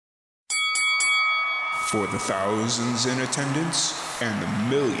For the thousands in attendance and the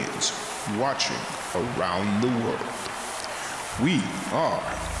millions watching around the world, we are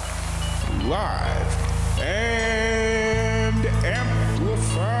live and amplified.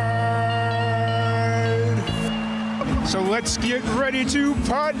 So let's get ready to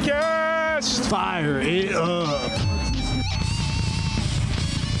podcast. Fire it up.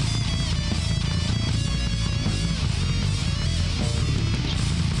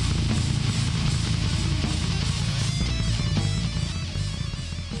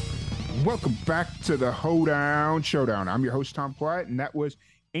 Welcome back to the Hoedown, Showdown. I'm your host, Tom Quiet, and that was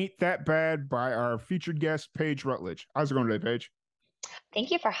Ain't That Bad by our featured guest, Paige Rutledge. How's it going today, Paige?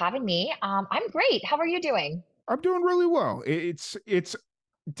 Thank you for having me. I'm great. How are you doing? I'm doing really well. It's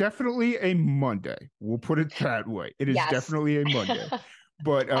definitely a Monday. We'll put it that way. It is definitely a Monday.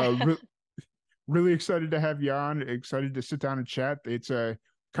 But really excited to have you on. Excited to sit down and chat. It's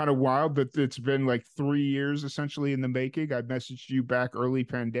kind of wild that it's been like 3 years essentially in the making. I messaged you back early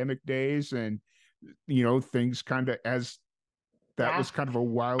pandemic days, and things kind of as that was kind of a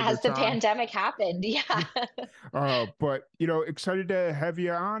wild as the time. Pandemic happened. Yeah. But excited to have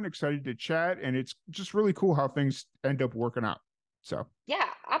you on, excited to chat, and it's just really cool how things end up working out. So yeah,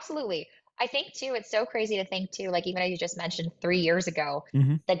 absolutely. I think too, it's so crazy to think too, like even as you just mentioned 3 years ago,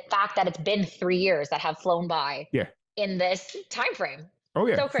 the fact that it's been 3 years that have flown by in this time frame. Oh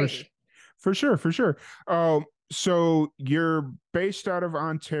yeah, so crazy. For sure. So you're based out of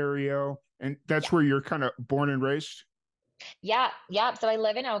Ontario, and that's where you're kind of born and raised? Yeah. So I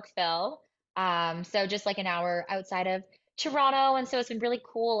live in Oakville. So just like an hour outside of Toronto. And so it's been really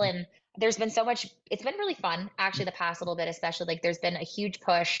cool. And there's been it's been really fun actually the past little bit, especially like there's been a huge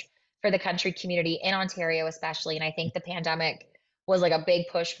push for the country community in Ontario, especially. And I think the pandemic was like a big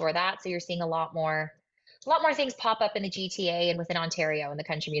push for that. So you're seeing a lot more things pop up in the GTA and within Ontario in the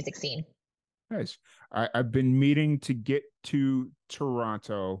country music scene. Nice. I've been meaning to get to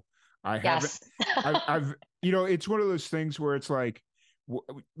Toronto. I haven't. I've it's one of those things where it's like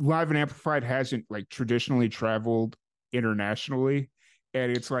Live and Amplified hasn't like traditionally traveled internationally,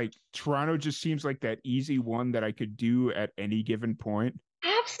 and it's like Toronto just seems like that easy one that I could do at any given point.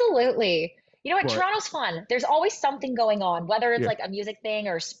 Absolutely. You know what? Toronto's fun. There's always something going on, whether it's like a music thing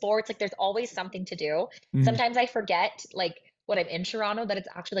or sports, like there's always something to do. Sometimes I forget, like when I'm in Toronto, that it's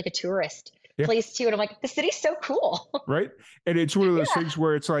actually like a tourist place too. And I'm like, the city's so cool. Right. And it's one of those things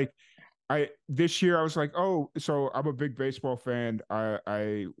where it's like, this year I was like, oh, so I'm a big baseball fan. I'm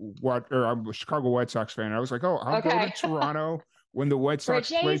a Chicago White Sox fan. I was like, oh, I'll go to Toronto when the White Sox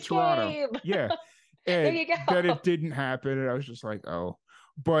play Toronto. Yeah. And there you go. Then it didn't happen. And I was just like, oh,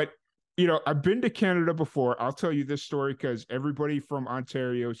 but I've been to Canada before. I'll tell you this story because everybody from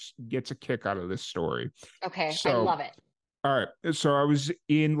Ontario gets a kick out of this story. Okay. I love it. All right. So I was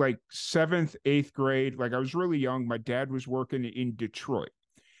in like 7th, 8th grade. Like I was really young. My dad was working in Detroit.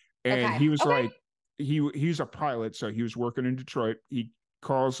 And he was like, he's a pilot. So he was working in Detroit. He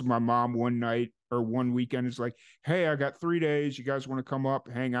calls my mom one night or one weekend. It's like, hey, I got 3 days. You guys want to come up,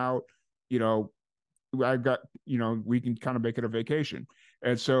 hang out? I got, we can kind of make it a vacation.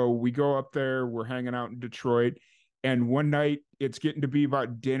 And so we go up there, we're hanging out in Detroit. And one night it's getting to be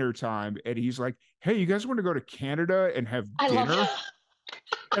about dinner time. And he's like, hey, you guys want to go to Canada and have dinner?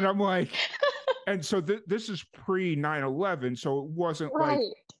 And I'm like, and so this is pre 9/11. So it wasn't like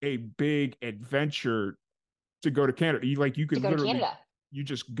a big adventure to go to Canada. You could literally, you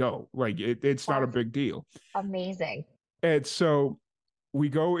just go. Like it's not a big deal. Amazing. And so we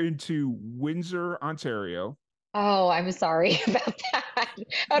go into Windsor, Ontario. Oh, I'm sorry about that.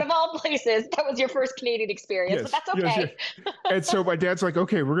 Out of all places, that was your first Canadian experience, but that's okay. Yes. And so my dad's like,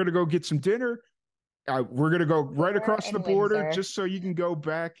 okay, we're going to go get some dinner. We're going to go right across the border just so you can go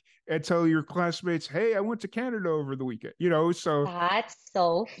back and tell your classmates, hey, I went to Canada over the weekend, so. That's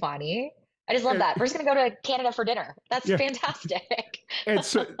so funny. I just love that. We're just going to go to Canada for dinner. That's fantastic. And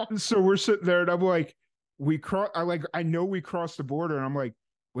so we're sitting there and I'm like, I know we crossed the border and I'm like,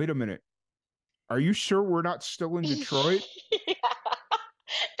 wait a minute. Are you sure we're not still in Detroit?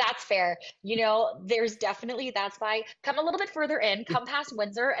 That's fair. There's definitely, that's why come a little bit further in, come past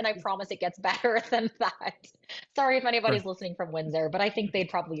Windsor, and I promise it gets better than that. Sorry if anybody's listening from Windsor, but I think they'd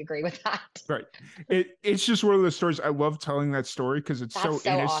probably agree with that. Right. It's just one of those stories. I love telling that story because it's so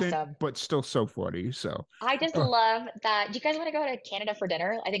innocent, awesome, but still so funny. So I just love that. Do you guys want to go to Canada for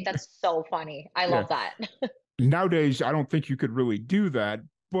dinner? I think that's so funny. I love that. Nowadays, I don't think you could really do that.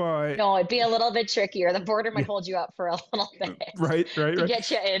 But no, it'd be a little bit trickier. The border might hold you up for a little bit. Right. To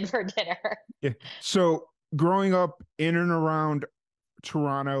get you in for dinner. Yeah. So growing up in and around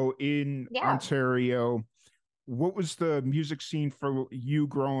Toronto in Ontario, what was the music scene for you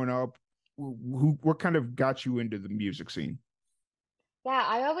growing up what kind of got you into the music scene? Yeah,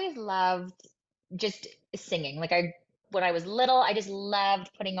 I always loved just singing. When I was little, I just loved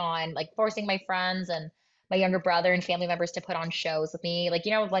putting on, like, forcing my friends and my younger brother and family members to put on shows with me. Like,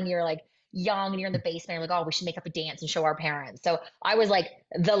 when you're like young and you're in the basement, you're like, oh, we should make up a dance and show our parents. So I was like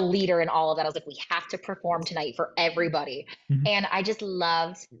the leader in all of that. I was like, we have to perform tonight for everybody. Mhm. And I just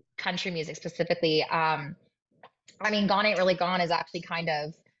loved country music specifically. I mean, Gone Ain't Really Gone is actually kind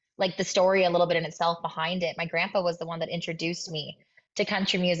of like the story a little bit in itself behind it. My grandpa was the one that introduced me to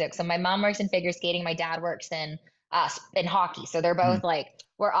country music. So my mom works in figure skating, my dad works in hockey. So they're both Mm. like,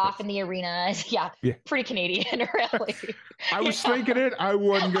 we're off in the arena. Yeah, Yeah. pretty Canadian, really. I was Yeah, thinking it. I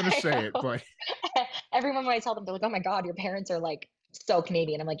wasn't gonna I say it, know. but Everyone when I tell them, they're like, "Oh my God, your parents are like so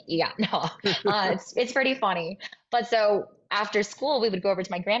Canadian." I'm like, "Yeah, no, it's pretty funny." But so after school, we would go over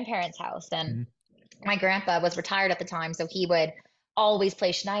to my grandparents' house, and Mhm. my grandpa was retired at the time, so he would always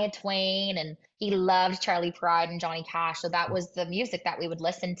play Shania Twain, and he loved Charlie Pride and Johnny Cash. So that was the music that we would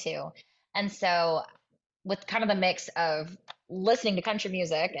listen to. And so, with kind of the mix of listening to country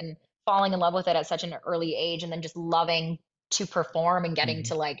music and falling in love with it at such an early age, and then just loving to perform and getting Mhm.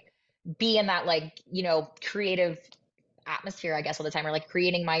 to like be in that like, creative atmosphere, I guess, all the time, or like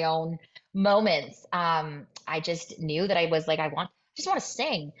creating my own moments. I just knew that I was like, just want to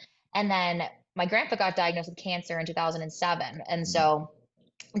sing. And then my grandpa got diagnosed with cancer in 2007. And Mhm. so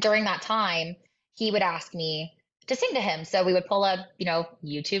during that time, he would ask me to sing to him. So we would pull up,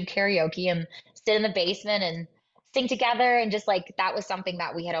 YouTube karaoke and sit in the basement and sing together. And just like that was something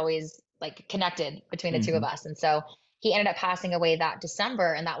that we had always like connected between the two of Mhm. us. And so he ended up passing away that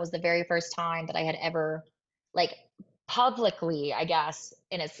December. And that was the very first time that I had ever like publicly, I guess,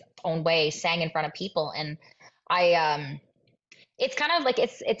 in its own way, sang in front of people. And I it's kind of like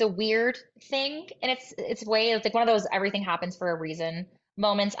it's a weird thing in its way. It's like one of those everything happens for a reason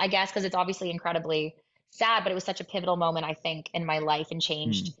moments, I guess, because it's obviously incredibly sad, but it was such a pivotal moment, I think, in my life and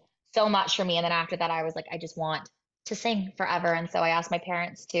changed Mhm. so much for me. And then after that, I was like, I just want to sing forever. And so I asked my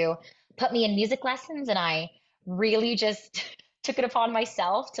parents to put me in music lessons, and I really just took it upon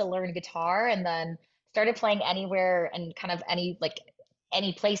myself to learn guitar, and then started playing anywhere and kind of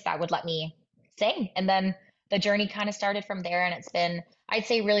any place that would let me sing. And then the journey kind of started from there. And it's been, I'd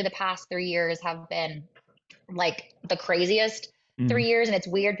say, really the past 3 years have been like the craziest Mhm. 3 years. And it's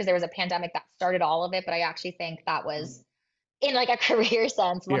weird because there was a pandemic that started all of it. But I actually think that was, in like a career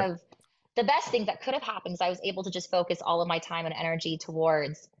sense, one Yeah. of the best things that could have happened, is I was able to just focus all of my time and energy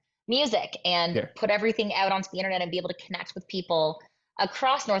towards music and Yeah. put everything out onto the internet and be able to connect with people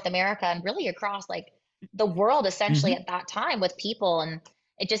across North America and really across like the world essentially Mhm. at that time with people. And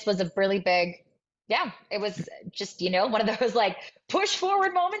it just was a really big, yeah, it was just, one of those like push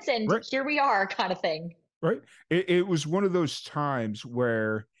forward moments and Right. here we are kind of thing. Right. It was one of those times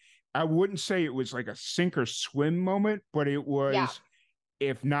where I wouldn't say it was like a sink or swim moment, but it Yeah. was,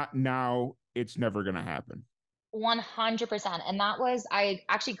 if not now, it's never going to happen. 100%. And that was, I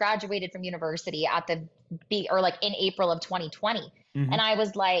actually graduated from university at the or like in April of 2020. And Hmm. I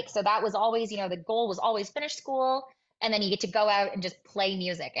was like, so that was always, the goal was always finish school and then you get to go out and just play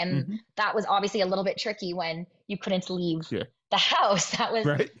music. And Hmm. that was obviously a little bit tricky when you couldn't leave Yeah. the house. That was,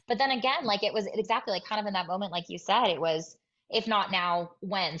 Right. but then again, like it was exactly like kind of in that moment, like you said, it was, if not now,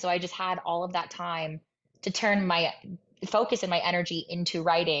 when. So I just had all of that time to turn my focus and my energy into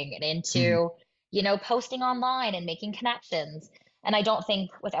writing and Hmm. into posting online and making connections. And I don't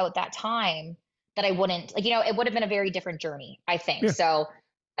think without that time that I wouldn't, like, it would have been a very different journey, I think. Yeah. So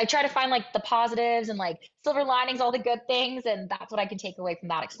I try to find like the positives and like silver linings, all the good things. And that's what I can take away from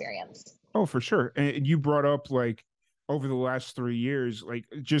that experience. Oh, for sure. And you brought up like over the last 3 years, like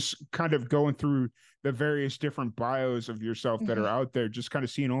just kind of going through the various different bios of yourself that are Mhm. out there, just kind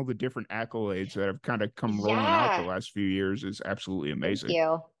of seeing all the different accolades that have kind of come rolling out the Yeah. last few years is absolutely Thank amazing.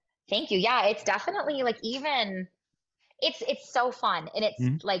 you. Thank you. Yeah. It's definitely like even it's so fun and it's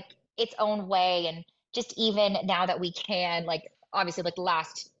Mhm. like its own way. And just even now that we can like obviously like the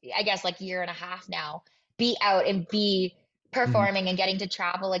last, I guess, like year and a half now, be out and be Mhm. performing and getting to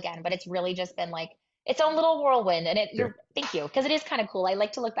travel again, but it's really just been like its own little whirlwind. And Yeah. you're thank you, because it is kind of cool. I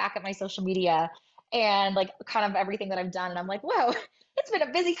like to look back at my social media and like kind of everything that I've done and I'm like, whoa, it's been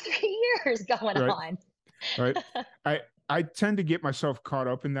a busy 3 years going Right. on. Right. I I tend to get myself caught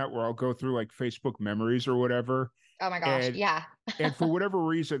up in that where I'll go through like Facebook memories or whatever. Oh my gosh, And yeah. and for whatever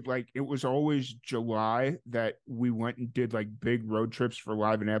reason, like it was always July that we went and did like big road trips for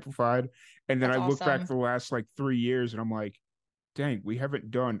Live and Amplified. And then That's I look back awesome. the last like 3 years and I'm like, dang, we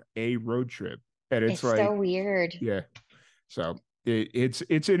haven't done a road trip. And it's It's so like, weird. yeah. So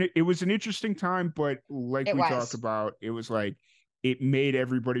it was an interesting time, but like It we talked was. about, it was like it made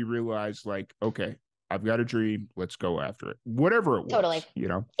everybody realize like, okay, I've got a dream. Let's go after it. Whatever it Totally. was, you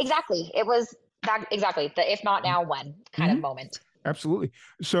know? Exactly. It was that exactly the if not now when kind Mm-hmm. of moment. Absolutely.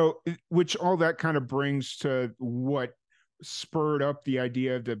 So, which all that kind of brings to what spurred up the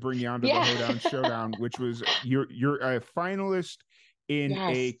idea to bring you onto the Yeah. Hoedown Showdown, which was you're a finalist in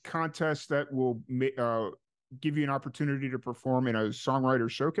Yes. a contest that will give you an opportunity to perform in a songwriter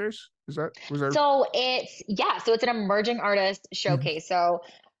showcase. Was that? So it's an emerging artist Mhm. showcase. So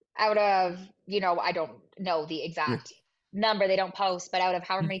out of, I don't know the Yeah. exact number, they don't post, but out of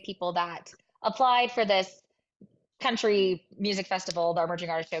however Mhm. many people that applied for this country music festival, the emerging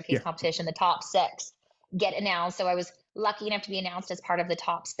artist showcase Yeah. competition, the top six get announced. So I was lucky enough to be announced as part of the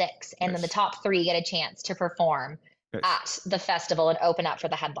top six, and then the Nice. top three get a chance to perform Nice. at the festival and open up for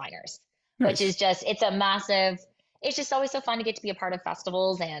the headliners, which is Nice. just, it's just always so fun to get to be a part of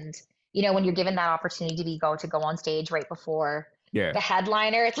festivals. And, when you're given that opportunity to go on stage right before Yeah. the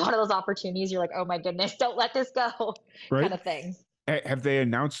headliner, it's one of those opportunities you're like, oh my goodness, don't let this go Right. kind of thing. Have they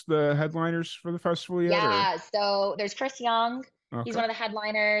announced the headliners for the festival yet? Or Yeah, so there's Chris Young. He's okay. one of the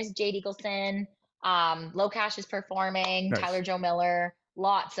headliners. Jade Eagleson. Locash is performing. Tyler Nice. Joe Miller.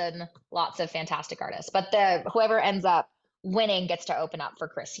 Lots and lots of fantastic artists. But the whoever ends up winning gets to open up for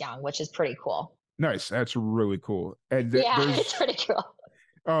Chris Young, which is pretty cool. Nice. That's really cool. And Yeah, it's there's pretty cool.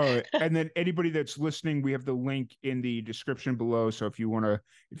 and then anybody that's listening, we have the link in the description below. So if you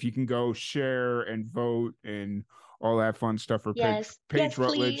can go share and vote and all that fun stuff for Yes. Paige Yes,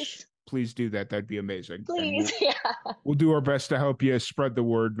 Rutledge, please. please do that. That'd be amazing. And Please. Yeah. we'll do our best to help you spread the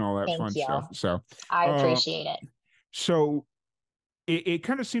word and all that Thank fun you. stuff. So, I uh, appreciate it. so it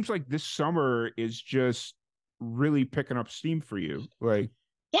kind of seems like this summer is just really picking up steam for you. Like,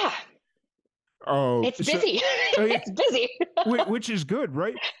 Yeah. oh, It's so busy. yeah, It's busy. which is good,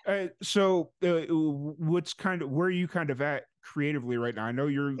 right? Where are you kind of at creatively right now? I know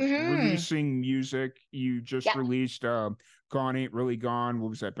you're Hmm. releasing music. You just Yeah. released Gone Ain't Really Gone. What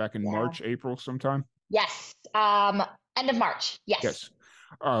was that, back in Yeah. March, April sometime? Yes. End of March. Yes. Yes.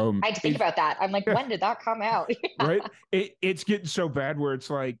 I had to think It about that. I'm like, yeah, when did that come out? Yeah. right. It's getting so bad where it's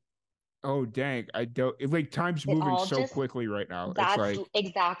like, oh dang, I don't like time's It moving all so just, quickly right now. It's that's like,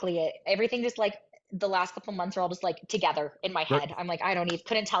 exactly it. Everything just like the last couple months are all just like together in my right, head. I'm like, I don't even,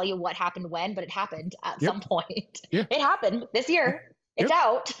 couldn't tell you what happened when, but it happened at yep, some point. yeah, It happened this yeah, year. It's yep.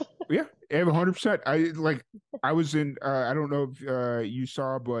 out. Yeah, 100%. I was in I don't know if you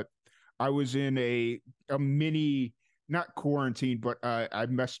saw, but I was in a mini, not quarantine, but I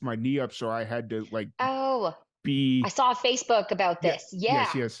messed my knee up, so I had to like Oh, I be saw Facebook about yeah, this.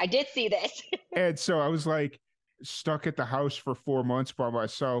 yes, Yeah, yes. I did see this. And so I was like stuck at the house for 4 months by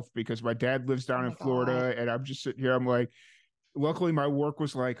myself because my dad lives Oh down in my God. Florida and I'm just sitting here. I'm like, luckily my work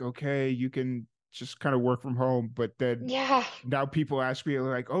was like, okay, you can just kind of work from home. But then Yeah. now people ask me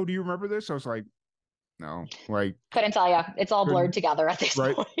like, oh, do you remember this? I was like, no, like Couldn't tell you. It's all blurred couldn't. together at this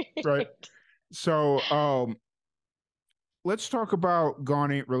Right, point. right. So let's talk about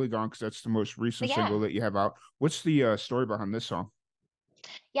Gone Ain't Really Gone because that's the most recent Yeah. single that you have out. What's the story behind this song?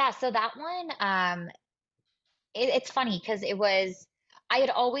 Yeah. So that one, it's funny because I had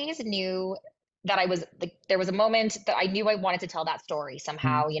always knew that I was like, there was a moment that I knew I wanted to tell that story Mhm.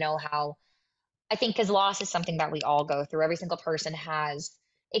 somehow, how I think because loss is something that we all go through. Every single person has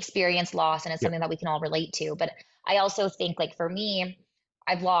experienced loss and it's Yeah. something that we can all relate to. But I also think, like, for me,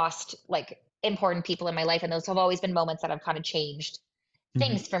 I've lost like important people in my life, and those have always been moments that have kind of changed Hmm.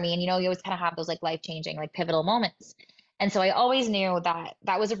 things for me. And you always kind of have those like life changing, like pivotal moments. And so I always knew that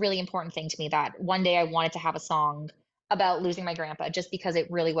that was a really important thing to me, that one day I wanted to have a song about losing my grandpa, just because it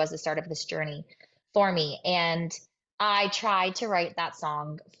really was the start of this journey for me. And I tried to write that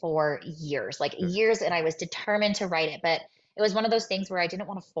song for years, like Yeah. years, and I was determined to write it. But it was one of those things where I didn't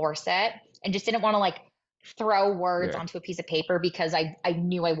want to force it and just didn't want to like throw words Yeah. onto a piece of paper because I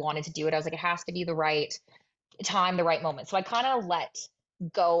knew I wanted to do it. I was like, it has to be the right time, the right moment. So I kind of let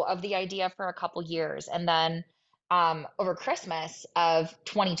go of the idea for a couple years. And then over Christmas of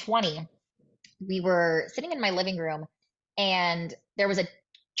 2020, we were sitting in my living room and there was a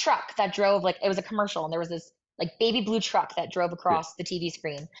truck that drove, like, it was a commercial, and there was this like baby blue truck that drove Yeah. across the TV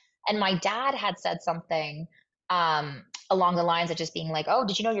screen. And my dad had said something along the lines of just being like, oh,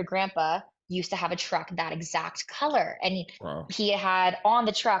 did you know your grandpa used to have a truck that exact color? And Wow. he had on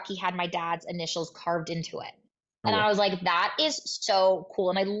the truck, he had my dad's initials carved into it. Oh And I well. was like, that is so cool.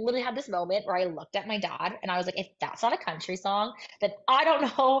 And I literally had this moment where I looked at my dad and I was like, if that's not a country song, then I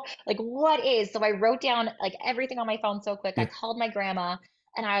don't know like what is. So I wrote down like everything on my phone so quick. I Yeah. called my grandma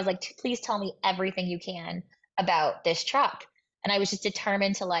and I was like, please tell me everything you can about this truck. And I was just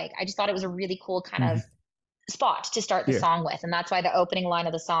determined to like, I just thought it was a really cool kind of Mhm. spot to start the Yeah. song with. And that's why the opening line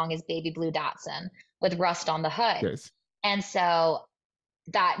of the song is Baby Blue Datsun with rust on the hood. Yes. And so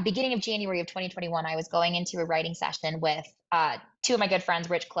that beginning of January of 2021, I was going into a writing session with two of my good friends,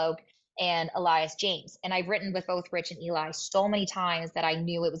 Rich Cloak and Elias James. And I've written with both Rich and Eli so many times that I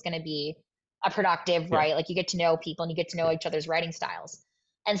knew it was going to be a productive, Yeah. right? Like you get to know people and you get to know Yeah. each other's writing styles.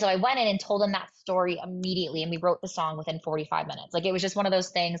 And so I went in and told them that story immediately, and we wrote the song within 45 minutes. Like it was just one of those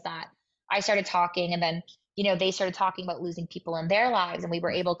things that I started talking, and then, they started talking about losing people in their lives, and we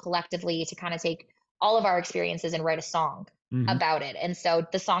were able collectively to kind of take all of our experiences and write a song Mm-hmm. about it. And so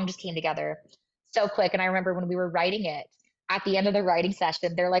the song just came together so quick. And I remember when we were writing it, at the end of the writing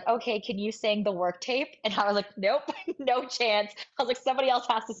session, they're like, okay, can you sing the work tape? And I was like, nope, no chance. I was like, somebody else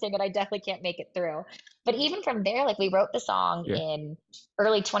has to sing it. I definitely can't make it through. But even from there, like we wrote the song Yeah. in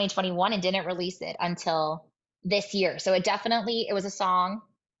early 2021 and didn't release it until this year. So it was a song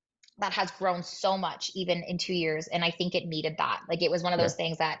that has grown so much even in 2 years. And I think it needed that. Like it was one of Yeah. those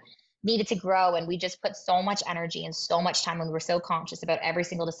things that needed to grow. And we just put so much energy and so much time, and we were so conscious about every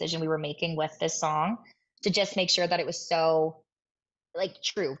single decision we were making with this song to just make sure that it was so like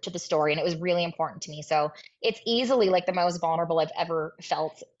true to the story. And it was really important to me. So it's easily like the most vulnerable I've ever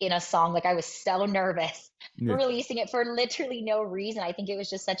felt in a song. Like I was so nervous Yeah. releasing it for literally no reason. I think it was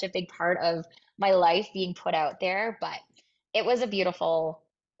just such a big part of my life being put out there. But it was a beautiful,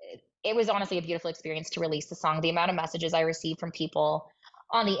 it was honestly a beautiful experience to release the song. The amount of messages I received from people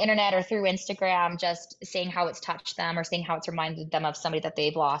on the internet or through Instagram, just saying how it's touched them or saying how it's reminded them of somebody that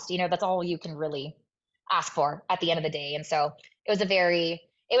they've lost. That's all you can really ask for at the end of the day. And so it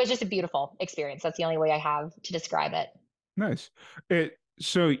was just a beautiful experience. That's the only way I have to describe it. Nice.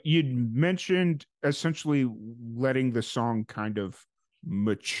 So you'd mentioned essentially letting the song kind of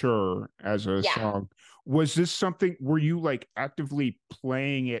mature as a Yeah. song. Was this something, were you like actively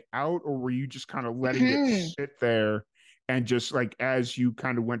playing it out, or were you just kind of letting it sit there and just like as you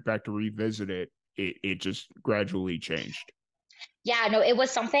kind of went back to revisit it, it just gradually changed? Yeah, no, it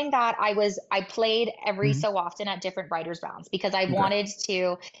was something that I played every Mhm. so often at different writers' rounds because I Okay. wanted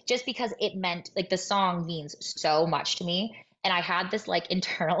to, just because it meant like the song means so much to me. And I had this like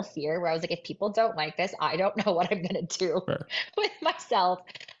internal fear where I was like, if people don't like this, I don't know what I'm gonna do Fair. with myself.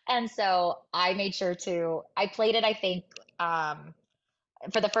 And so I made sure I played it, I think,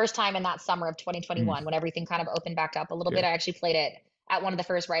 for the first time in that summer of Mm. 2021 when everything kind of opened back up a little Yeah. bit. I actually played it at one of the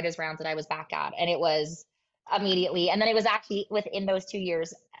first writers rounds that I was back at, and it was immediately. And then it was actually within those 2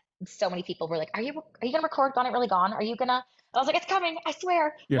 years, so many people were like, "Are you gonna record Gone It Really Gone? Are you gonna?" I was like, "It's coming! I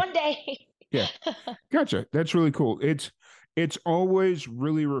swear, Yeah. one day." Yeah. Gotcha. That's really cool. It's always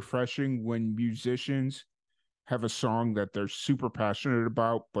really refreshing when musicians have a song that they're super passionate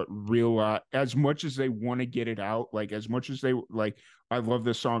about, but real as much as they want to get it out, like as much as they like, I love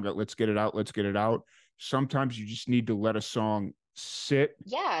this song, let's get it out, let's get it out. Sometimes you just need to let a song sit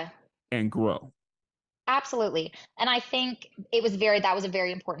Yeah. and grow. Absolutely. And I think that was a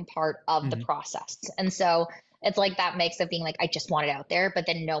very important part of the Mm-hmm. process. And so it's like that mix of being like, I just want it out there, but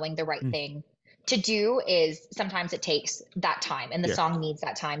then knowing the right Mm-hmm. thing to do is sometimes it takes that time, and the Yeah. song needs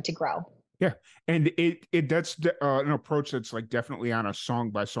that time to grow. Yeah, and that's an approach that's like definitely on a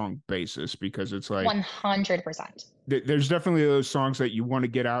song by song basis, because it's like 100%. there's definitely those songs that you want to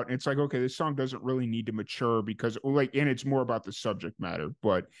get out, and it's like, okay, this song doesn't really need to mature because like, and it's more about the subject matter.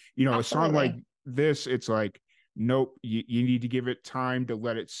 But a song like Absolutely. this, it's like, nope, you need to give it time to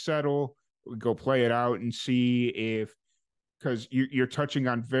let it settle, go play it out and see if, because you're touching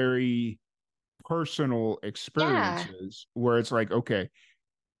on very personal Yeah. experiences where it's like, okay,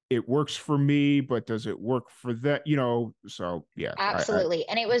 it works for me, but does it work for that? So yeah, I Absolutely.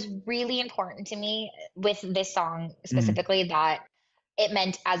 And it was really important to me with this song mm, specifically that it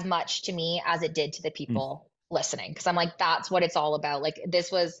meant as much to me as it did to the mm, people listening. Cause I'm like, that's what it's all about.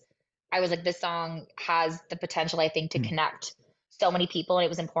 I was like, this song has the potential, I think, to mm. connect so many people. And it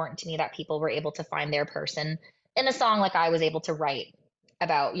was important to me that people were able to find their person in the song, like I was able to write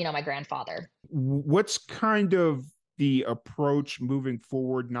about, my grandfather. What's kind of the approach moving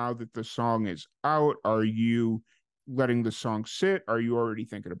forward now that the song is out? Are you letting the song sit? Are you already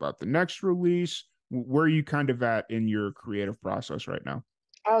thinking about the next release? Where are you kind of at in your creative process right now?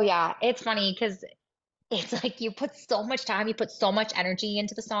 Oh, yeah. It's funny because it's like you put so much time, you put so much energy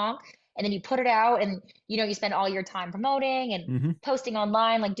into the song, and then you put it out and you spend all your time promoting and Mm-hmm. posting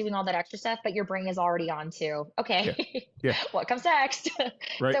online, like doing all that extra stuff, but your brain is already on to, Yeah, okay, yeah, what comes next?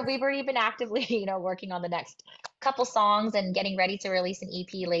 right. So we've already been actively, working on the next couple songs and getting ready to release an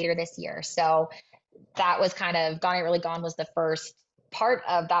EP later this year. So that was kind of Gone It Really Gone was the first part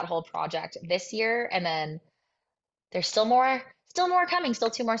of that whole project this year. And then there's still more coming, still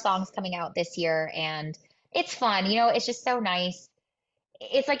two more songs coming out this year. And It's fun, you know, it's just so nice.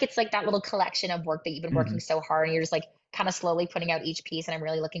 It's like that little collection of work that you've been working Hmm. so hard and you're just like kind of slowly putting out each piece. And I'm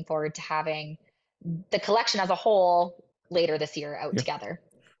really looking forward to having the collection as a whole later this year out Yeah, together.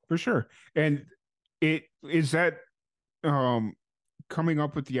 for sure. And it is that um coming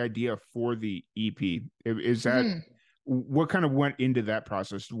up with the idea for the EP. Is that Mhm. what kind of went into that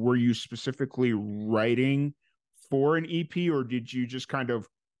process? Were you specifically writing for an EP, or did you just kind of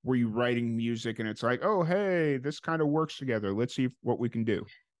were you writing music and it's like, oh hey, this kind of works together. Let's see what we can do.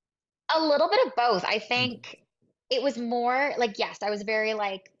 A little bit of both. I Mhm. think it was more like, yes, I was very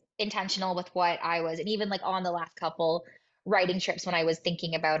like intentional with what I was, and even like on the last couple writing trips when I was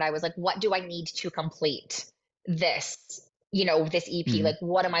thinking about, I was like, what do I need to complete this, this EP? Mhm. Like,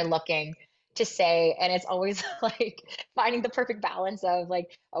 what am I looking to say? And it's always like finding the perfect balance of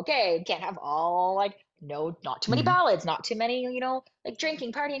like, okay, can't have all like, no, not too many Mhm. ballads, not too many, like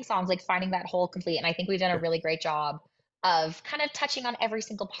drinking, partying songs, like finding that whole complete. And I think we've done a Yeah. really great job of kind of touching on every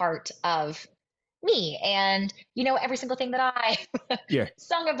single part of me and every single thing that I Yeah.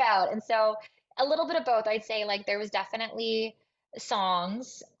 sung about. And so a little bit of both. I'd say like there was definitely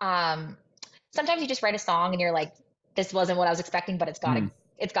songs. Sometimes you just write a song and you're like, this wasn't what I was expecting, but Mhm.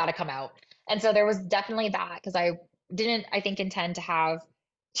 it's gotta come out. And so there was definitely that because I didn't, I think, intend to have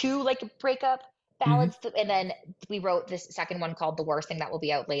two like breakup Mhm. ballads. And then we wrote this second one called The Worst Thing that will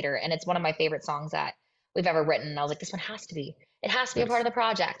be out later. And it's one of my favorite songs that we've ever written. And I was like, this one has to be. It has to be a part Nice. of the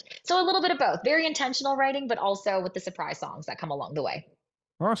project. So a little bit of both. Very intentional writing, but also with the surprise songs that come along the way.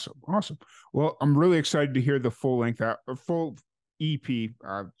 Awesome. Awesome. Well, I'm really excited to hear the full length out, full EP.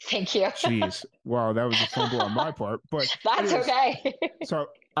 Thank you. Jeez, wow, that was a fumble on my part. But That's anyways, okay. so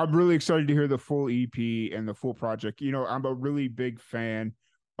I'm really excited to hear the full EP and the full project. I'm a really big fan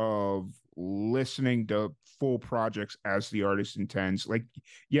of listening to full projects as the artist intends. Like,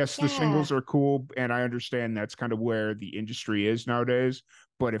 yes, the Yeah, singles are cool, and I understand that's kind of where the industry is nowadays.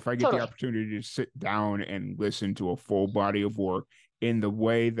 But if I get the totally. opportunity to sit down and listen to a full body of work in the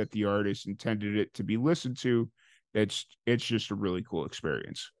way that the artist intended it to be listened to, it's just a really cool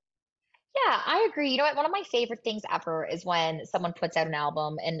experience. Yeah, I agree. You know what? One of my favorite things ever is when someone puts out an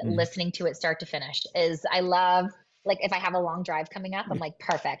album and Mhm. listening to it start to finish is I love like if I have a long drive coming up, I'm Yeah. like,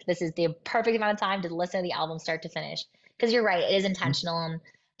 perfect. This is the perfect amount of time to listen to the album start to finish. Because you're right, it is Mhm. intentional and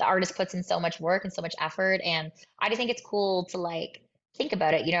the artist puts in so much work and so much effort. And I just think it's cool to like think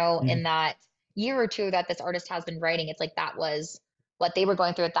about it, Mhm. in that year or two that this artist has been writing. It's like that was what they were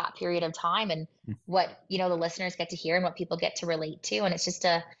going through at that period of time and what, the listeners get to hear and what people get to relate to. And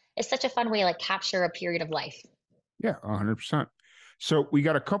it's such a fun way to like capture a period of life. Yeah, 100%. So we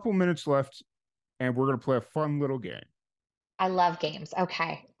got a couple minutes left, and we're going to play a fun little game. I love games.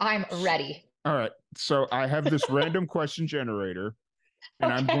 Okay, I'm ready. All right. So I have this random question generator,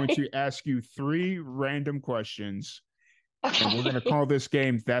 and I'm going Okay. to ask you three random questions, and we're going to Okay. call this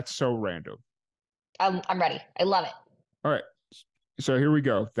game That's So Random. I'm ready. I love it. All right. So here we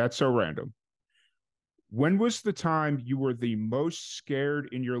go. That's so random. When was the time you were the most scared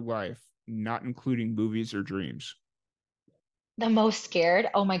in your life, not including movies or dreams? The most scared?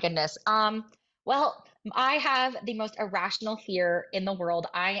 Oh my goodness. Well, I have the most irrational fear in the world.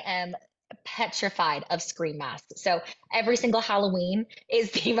 I am petrified of scream masks. So every single Halloween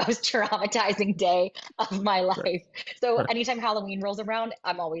is the most traumatizing day of my Fair, life. So fair, anytime Halloween rolls around,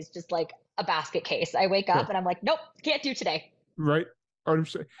 I'm always just like a basket case. I wake up fair. and I'm like, nope, can't do today. Right? I'm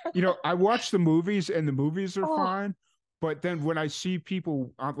saying, I watch the movies and the movies are Oh, fine, but then when I see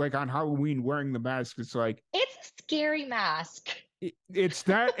people like on Halloween wearing the mask, it's like it's a scary mask. it's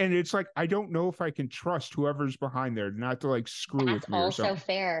that, and it's like I don't know if I can trust whoever's behind there not to like screw That's with me or also something.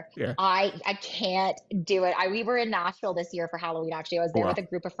 fair. Yeah. I can't do it. We were in Nashville this year for Halloween. Actually, I was Oh, there with wow. a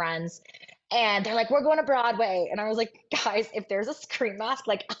group of friends, and they're like, "We're going to Broadway," and I was like, "Guys, if there's a scream mask,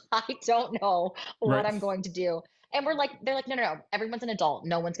 like I don't know what Right. I'm going to do." And they're like, "No, no, no. Everyone's an adult.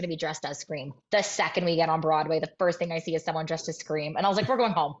 No one's going to be dressed as Scream." The second we get on Broadway, the first thing I see is someone dressed as Scream, and I was like, "We're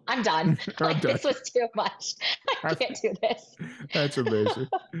going home. I'm done. I'm Like done. this was too much. I That's, can't do this." that's amazing.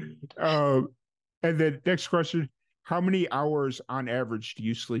 Um, and then next question: how many hours on average do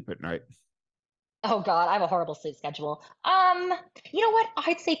you sleep at night? Oh God, I have a horrible sleep schedule. You know what?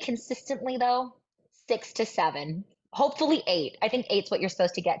 I'd say consistently though, 6 to 7, hopefully 8. I think eight's what you're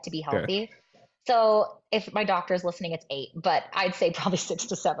supposed to get to be Yeah, healthy. So if my doctor's listening, it's 8, but I'd say probably 6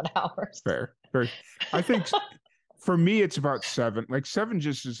 to 7 hours. fair. Fair. I think for me it's about seven. Like seven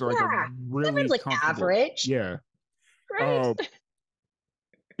just is like a Yeah, seven's really like comfortable. average, Yeah. right? Uh,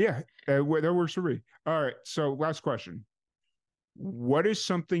 yeah, that works for me. All right. So last question. What is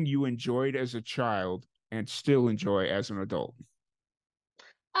something you enjoyed as a child and still enjoy as an adult?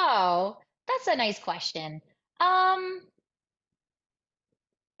 Oh, That's a nice question. Um,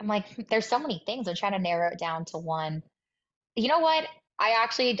 I'm like, there's so many things. I'm trying to narrow it down to one. You know what? I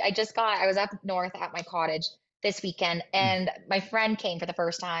was up north at my cottage this weekend Mm, and my friend came for the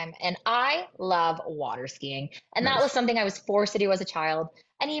first time and I love water skiing. And that was nice. something I was forced to do as a child.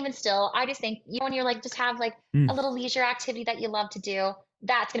 And even still, I just think, when you're like, just have like Mm, a little leisure activity that you love to do,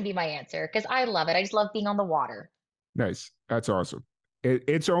 that's going to be my answer because I love it. I just love being on the water. nice. That's awesome.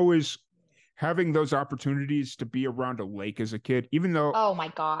 It's always having those opportunities to be around a lake as a kid, Oh my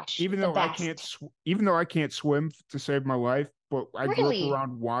gosh, even the though I can't best. even though I can't swim to save my life, but I grew up Really?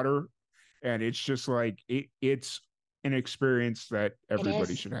 around water, and it's just like it's an experience that It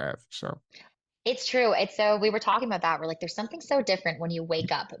everybody is. should have. So It's true. It's so we were talking about that. We're like, there's something so different when you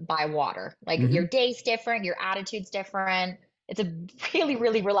wake up by water. Like your mhm. day's different, your attitude's different. It's a really,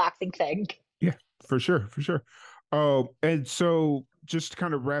 really relaxing thing. Yeah, for sure, for sure. Oh, and so just to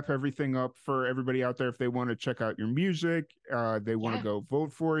kind of wrap everything up for everybody out there, if they want to check out your music, they want to Yeah. go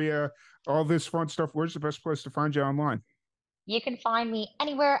vote for you, all this fun stuff, where's the best place to find you online? You can find me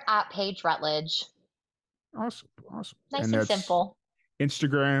anywhere at Paige Rutledge. Awesome, awesome. Nice And and that's simple.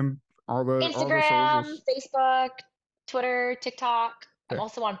 Instagram, all the Instagram, socials. Facebook, Twitter, TikTok. I'm Yeah,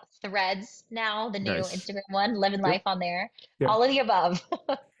 also on Threads now, the new nice. Instagram one, living Yep. life on there. Yeah. All of the above.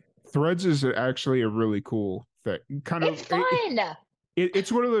 Threads is actually a really cool thing. Kind It's of fun.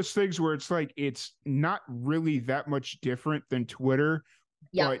 it's one of those things where it's like it's not really that much different than Twitter,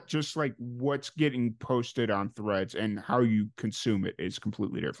 Yep. but just like what's getting posted on Threads and how you consume it is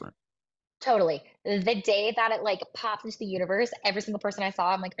completely different. Totally. The day that it like pops into the universe, every single person I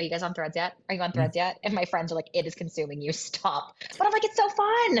saw, I'm like, "Are you guys on Threads yet? Are you on Mm. Threads yet?" And my friends are like, "It is consuming you. Stop." But I'm like, "It's so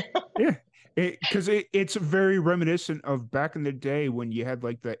fun." Yeah. Because it's very reminiscent of back in the day when you had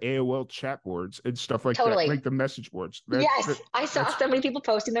like the AOL chat boards and stuff like that, Totally. like the message boards. Yes, I saw That's so many people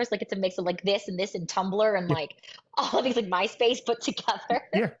posting there's like it's a mix of like this and this and Tumblr and yeah, like all of these like MySpace put together.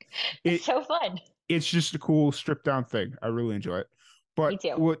 yeah. It's It so fun. it's just a cool stripped down thing. I really enjoy it. Me But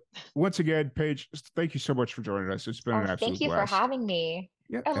too. what once again, Paige, thank you so much for joining us. It's been Oh, an thank absolute you for blast. having me.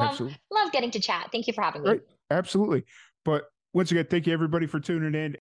 Yeah, I absolutely. love getting to chat. Thank you for having me. Right. Absolutely. But once again, thank you everybody for tuning in.